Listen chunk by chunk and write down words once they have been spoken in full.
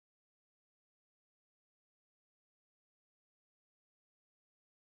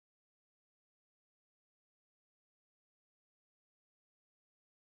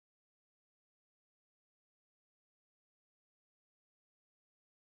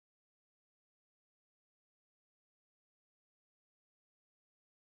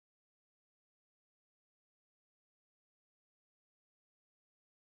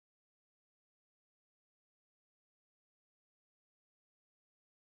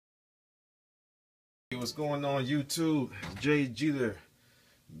Hey, what's going on YouTube? Jay Jeter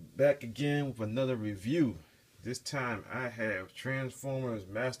back again with another review. This time I have Transformers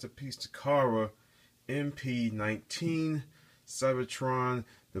Masterpiece Takara MP-19 Cybertron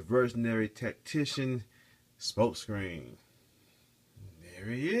the Versionary Tactician Smokescreen.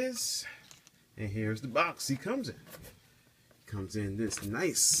 There he is. And here's the box he comes in. Comes in this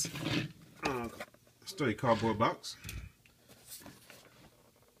nice sturdy cardboard box.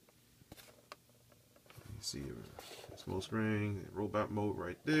 You see Smokescreen, robot mode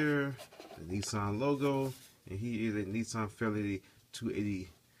right there, the Nissan logo, and he is a Nissan Fairlady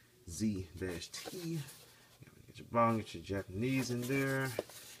 280Z-T. Get your bottom, get your Japanese in there.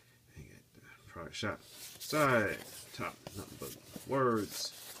 You got the product shop side, top, nothing but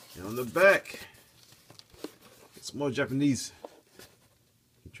words. And on the back, it's more Japanese.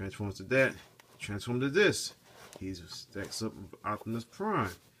 He transforms to that, transforms to this. He stacks up Optimus Prime.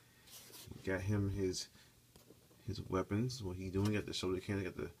 You got him his weapons. What he doing? Got the shoulder cannon,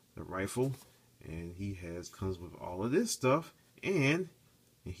 got the rifle, and he comes with all of this stuff, and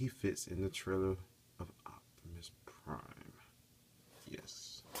he fits in the trailer of Optimus Prime.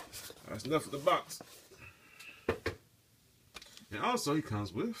 Yes, that's enough of the box. And also he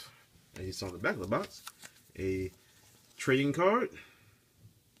comes with, as you saw on the back of the box, a trading card.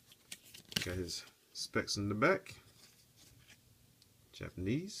 Got his specs in the back.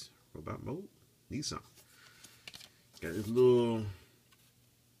 Japanese, robot mode, Nissan. Got this little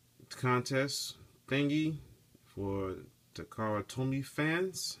contest thingy for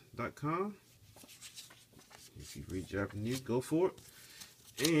TakaraTomiFans.com. If you read Japanese, go for it.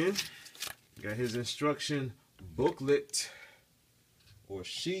 And got his instruction booklet or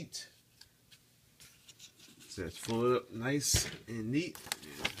sheet. So it's folded up nice and neat.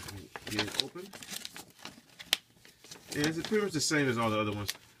 Get it open. And it's pretty much the same as all the other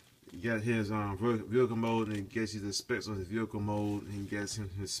ones. You got his vehicle mode, and he gets you the specs on his vehicle mode, and he gets him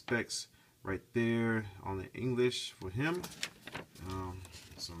his specs right there on the English for him.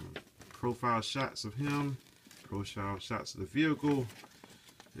 Some profile shots of him, profile shots of the vehicle.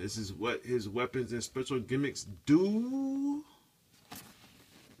 This is what his weapons and special gimmicks do.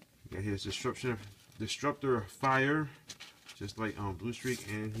 You got his disruptor fire, just like Blue Streak,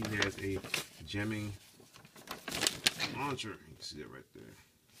 and he has a jamming launcher. You can see that right there.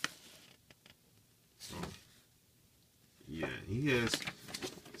 So, yeah, he has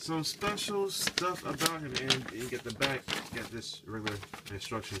some special stuff about him, and you get the back, you got this regular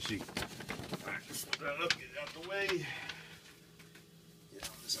instruction sheet. Alright, let's put that up, get it out the way. Get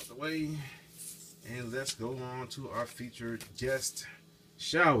all this out the way. And let's go on to our featured guest,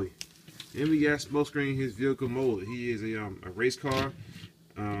 shall we? Then we got Smokescreen, his vehicle mode. He is a race car.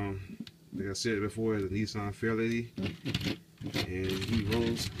 Like I said before, it's a Nissan Fairlady. And he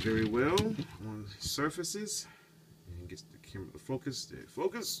rolls very well on surfaces. And gets the camera to focus. There,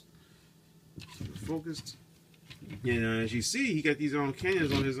 focus. Keep it focused. And as you see, he got these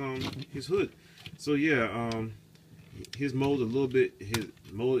cannons on his hood. So yeah, his mode is a little bit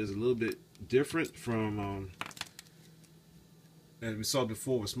different from as we saw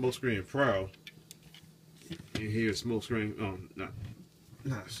before with Smokescreen and Prowl. And here's Smokescreen.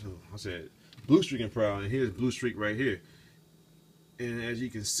 I said Blue Streak and Prowl, and here's Blue Streak right here. And as you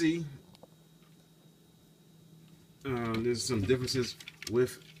can see, there's some differences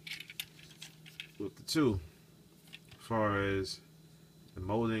with the two, as far as the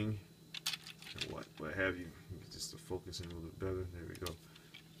molding and what have you. Just to focus in a little bit better. There we go.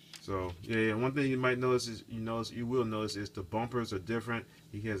 So yeah, one thing you might notice is you will notice is the bumpers are different.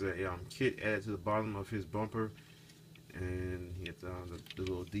 He has a kit added to the bottom of his bumper, and he has the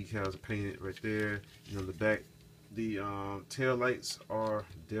little decals painted right there. And on the back, the tail lights are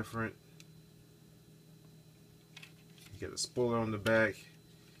different. You got the spoiler on the back.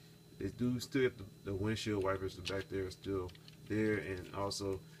 They do still have the windshield wipers. The back there are still there, and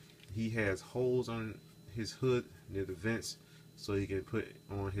also he has holes on his hood near the vents, so he can put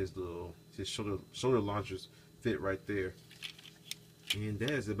on his shoulder launchers fit right there. And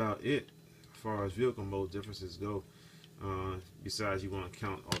that is about it as far as vehicle mode differences go. Besides, you want to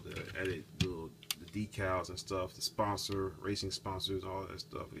count all the added the decals and stuff, the racing sponsors, all that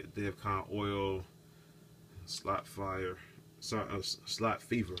stuff. We got DevCon Oil, Slot Fever,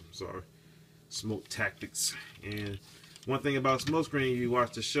 Smoke Tactics. And one thing about Smokescreen, you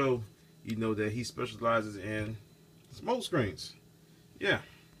watch the show, you know that he specializes in smoke screens. Yeah,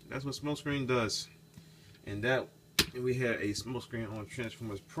 that's what Smokescreen does. And we had a Smokescreen on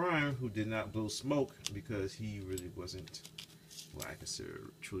Transformers Prime who did not blow smoke because he really wasn't what I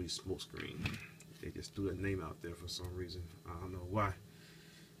consider truly Smokescreen. They just threw a name out there for some reason. I don't know why.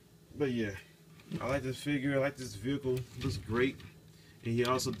 But yeah, I like this figure. I like this vehicle. It looks great. And he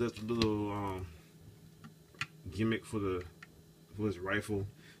also does the little gimmick for his rifle.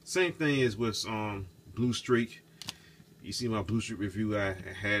 Same thing as with Blue Streak. You see my Blue Streak review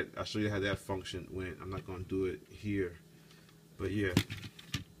I'll show you how that function went. I'm not going to do it here. But yeah.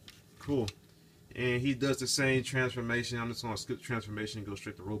 Cool. And he does the same transformation. I'm just going to skip transformation and go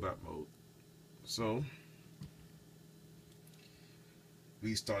straight to robot mode. So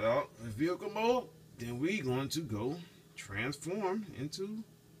we start out in vehicle mode, then we're going to go transform into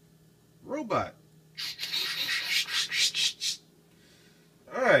robot.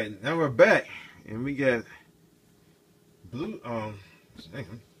 Alright, now we're back. And we got blue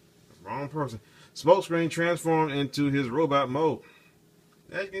wrong person. Smokescreen transformed into his robot mode.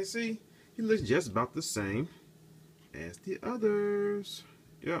 As you can see, he looks just about the same as the others.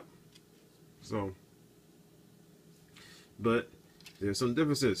 Yep. So, but there's some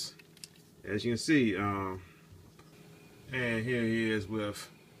differences. As you can see, and here he is with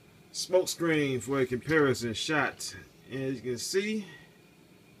Smokescreen for a comparison shot. And as you can see,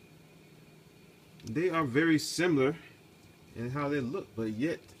 they are very similar in how they look, but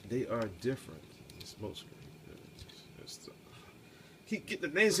yet they are different. Smokescreen. Keep getting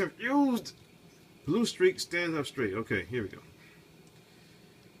the names confused. Blue Streak, stand up straight. Okay, here we go.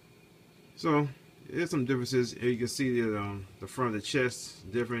 So there's some differences. Here you can see that the front of the chest is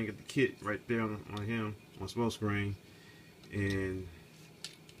different. You get the kit right there on him on Smokescreen, and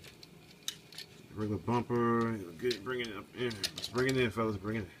regular bumper. Bring it up in. Let's bring it in, fellas.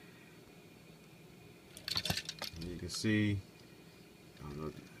 Bring it in. And you can see. I don't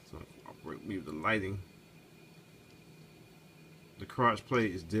know. I'll move the lighting. The crotch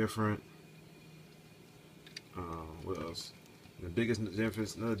plate is different. What else? The biggest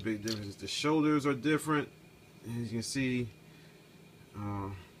difference, another big difference is the shoulders are different. As you can see,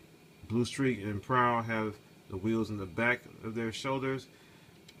 Blue Streak and Prowl have the wheels in the back of their shoulders.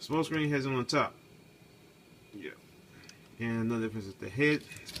 Smokescreen has them on top. Yeah. And another difference is the head.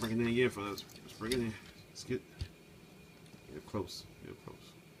 Let's bring it in again for us. Let's bring it in. Let's get close. Get close.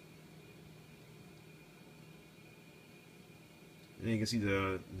 And you can see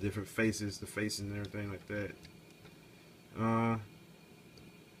the different faces, the faces and everything like that.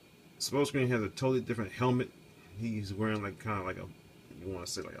 Smokescreen has a totally different helmet. He's wearing like kind of like you want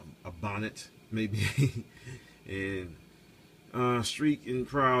to say like a bonnet maybe. And Streak and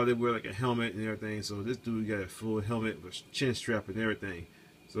Prowl, they wear like a helmet and everything. So this dude got a full helmet with chin strap and everything.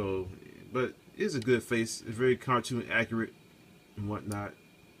 So, but it's a good face. It's very cartoon accurate and whatnot.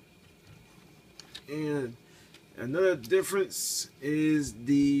 And another difference is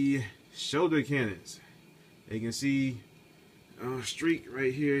the shoulder cannons. You can see Streak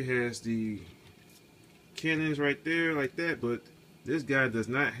right here has the cannons right there like that, but this guy does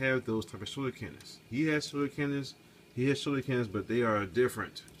not have those type of shoulder cannons. He has shoulder cannons. He has shoulder cannons, but they are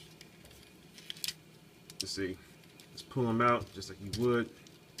different. Let's see. Let's pull them out just like you would.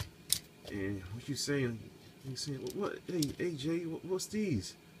 And what you saying? You saying what? Hey Jay, what's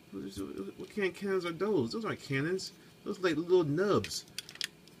these? What kind of cannons are those? Those aren't cannons. Those are like little nubs.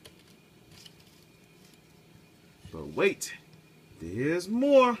 But wait, there's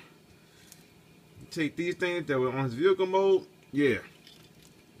more. Take these things that were on his vehicle mode. Yeah. What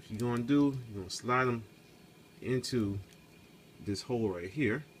you're gonna do, you're gonna slide them into this hole right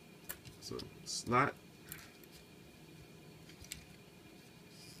here. So slide.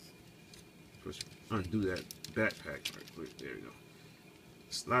 First, undo that backpack right quick. There you go.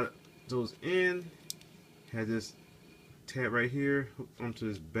 Slide those in. Had this tab right here hooked onto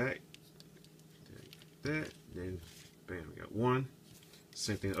his back. Like that. Then, bam, we got one.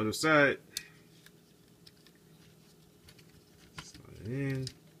 Same thing the other side. Slide it in.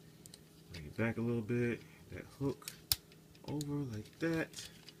 Bring it back a little bit. That hook over like that.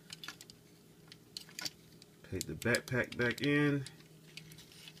 Take the backpack back in.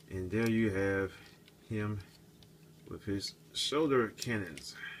 And there you have him with his shoulder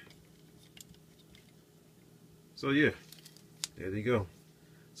cannons. So yeah, there you go.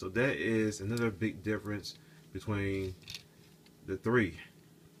 So that is another big difference between the three.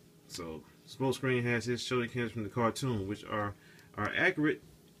 So Smokescreen has his shoulder cannons from the cartoon, which are accurate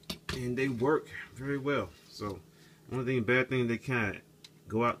and they work very well. So one thing, bad thing, they kind of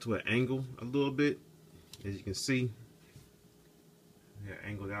go out to an angle a little bit, as you can see. They're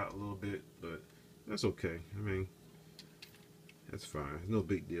angled out a little bit, but that's okay. I mean, that's fine. No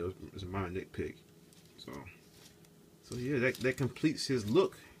big deal. It's a minor nitpick. So yeah, that completes his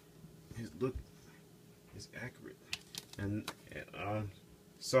look. His look is accurate. And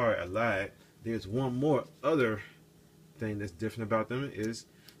sorry, I lied. There's one more other thing that's different about them is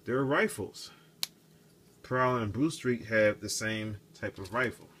their rifles. Prowler and Blue Streak have the same type of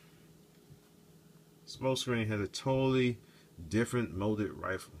rifle. Smokescreen has a totally different molded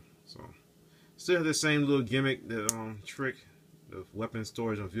rifle. So still have the same little gimmick, the trick, the weapon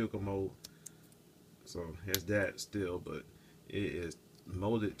storage on vehicle mode. So it has that still, but it is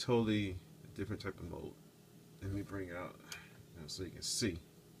molded totally a different type of mold. Let me bring it out so you can see.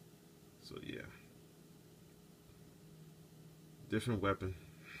 So yeah, different weapon.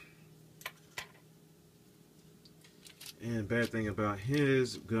 And bad thing about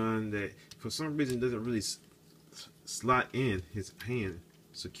his gun that for some reason doesn't really slot in his hand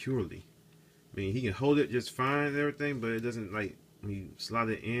securely. I mean, he can hold it just fine and everything, but it doesn't, like, when you slot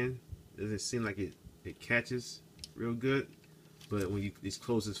it in, it doesn't seem like it catches real good. But when you just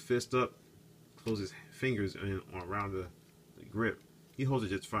close his fist up, close his fingers in around the grip, he holds it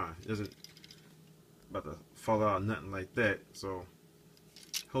just fine. It doesn't about to fall out or nothing like that. So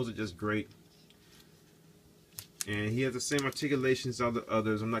holds it just great. And he has the same articulations as the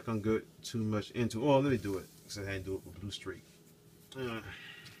others. I'm not gonna go too much into. Oh, let me do it. Because I had to do it with Blue Streak.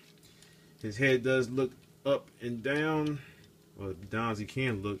 His head does look up and down. Well, down as he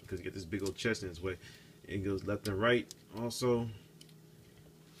can look because he got this big old chest in his way. It goes left and right also.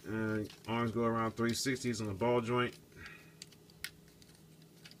 Arms go around 360s on the ball joint.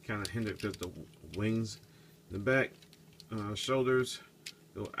 Kind of hindered because the wings in the back. Shoulders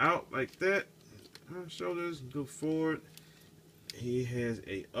go out like that. Shoulders go forward. He has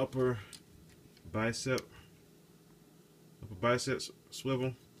a upper bicep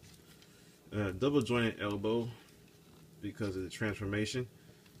swivel. Double jointed elbow because of the transformation.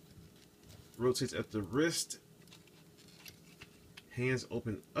 Rotates at the wrist. Hands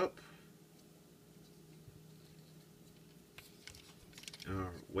open up.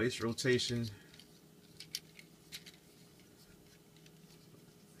 Waist rotation.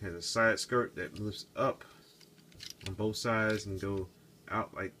 Has a side skirt that lifts up on both sides and go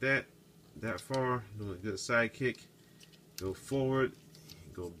out like that far. Doing a good side kick. Go forward.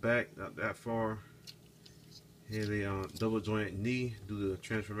 Go back not that far. Has a double jointed knee due to the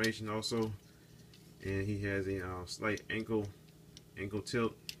transformation also. And he has a slight ankle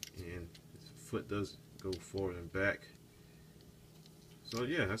tilt, and his foot does go forward and back. So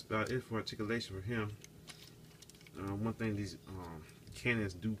yeah, that's about it for articulation for him. One thing, these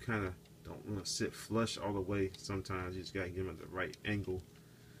cannons do kind of don't want to sit flush all the way. Sometimes you just gotta give them the right angle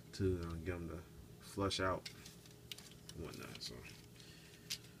to get them to flush out and whatnot. So,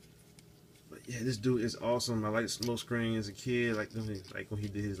 but yeah, this dude is awesome. I like Smokescreen as a kid, like when he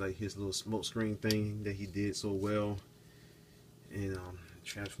did his little Smokescreen thing that he did so well. And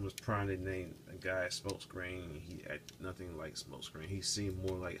Transformers Prime, they named a guy Smokescreen. He acted nothing like Smokescreen. He seemed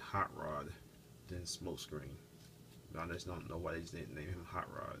more like Hot Rod than Smokescreen. I just don't know why they just didn't name him Hot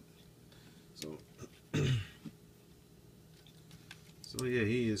Rod. So, so yeah,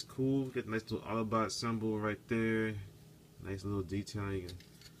 he is cool. Got a nice little Autobot symbol right there. Nice little detail. You can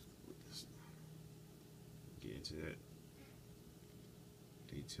get into that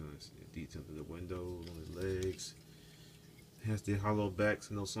detail to the window on his legs. Has the hollow backs.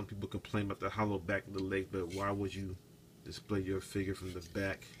 I know some people complain about the hollow back of the leg, but why would you display your figure from the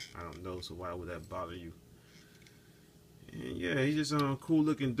back? I don't know. So why would that bother you? And yeah, he's just a cool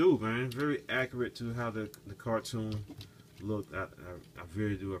looking dude, man. Very accurate to how the cartoon looked. I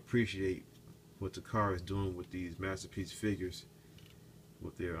really do appreciate what Takara is doing with these masterpiece figures,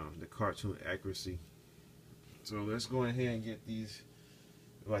 with their the cartoon accuracy. So let's go ahead and get these.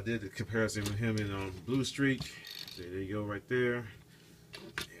 Well, I did the comparison with him in Blue Streak. So there you go, right there.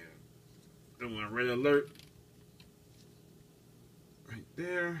 Yeah. I'm on Red Alert. Right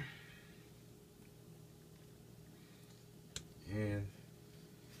there. And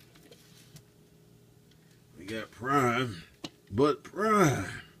we got Prime, but Prime.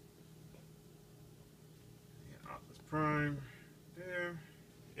 Yeah, Optimus Prime there.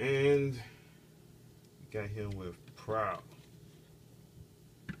 And we got him with Proud.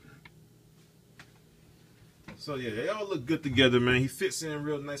 So yeah, they all look good together, man. He fits in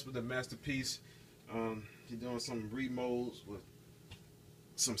real nice with the masterpiece. He's doing some remolds with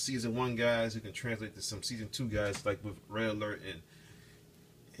some season 1 guys who can translate to some season 2 guys, like with Red Alert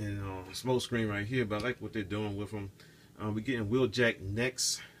and Smokescreen right here. But I like what they're doing with him. We're getting Wheeljack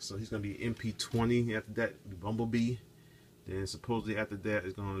next, so he's gonna be MP-20. After that, Bumblebee. Then supposedly after that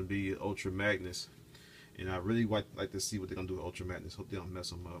is gonna be Ultra Magnus. And I really like to see what they're gonna do with Ultra Magnus. Hope they don't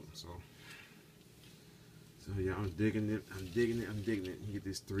mess him up. So yeah, I'm digging it. I'm digging it. You get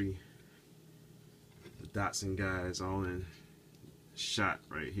these 3 the Datsun guys all in shot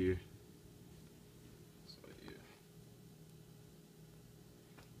right here. So yeah.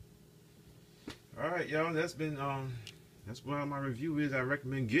 All right, y'all. That's what my review is. I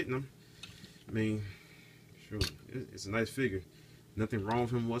recommend getting them. I mean, sure, it's a nice figure. Nothing wrong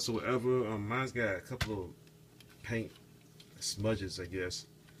with him whatsoever. Mine's got a couple of paint smudges, I guess.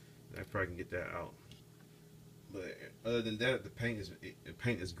 I probably can get that out. But other than that, the paint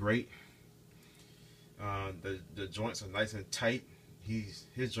is great. The joints are nice and tight. His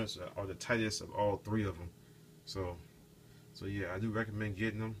joints are the tightest of all three of them. So yeah, I do recommend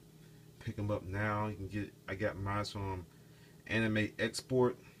getting them. Pick them up now. You can get. I got mine from Anime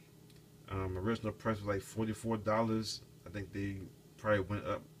Export. Original price was like $44. I think they probably went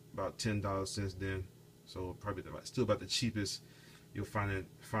up about $10 since then. So probably still about the cheapest you'll find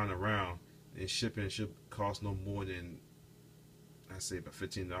around. And shipping should cost no more than, I say, about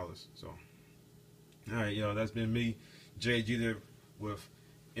 $15. So, all right, y'all. That's been me, Jay Jeter, with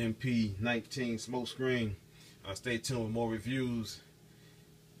MP-19 Smokescreen. Stay tuned with more reviews.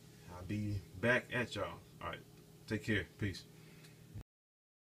 I'll be back at y'all. All right. Take care. Peace.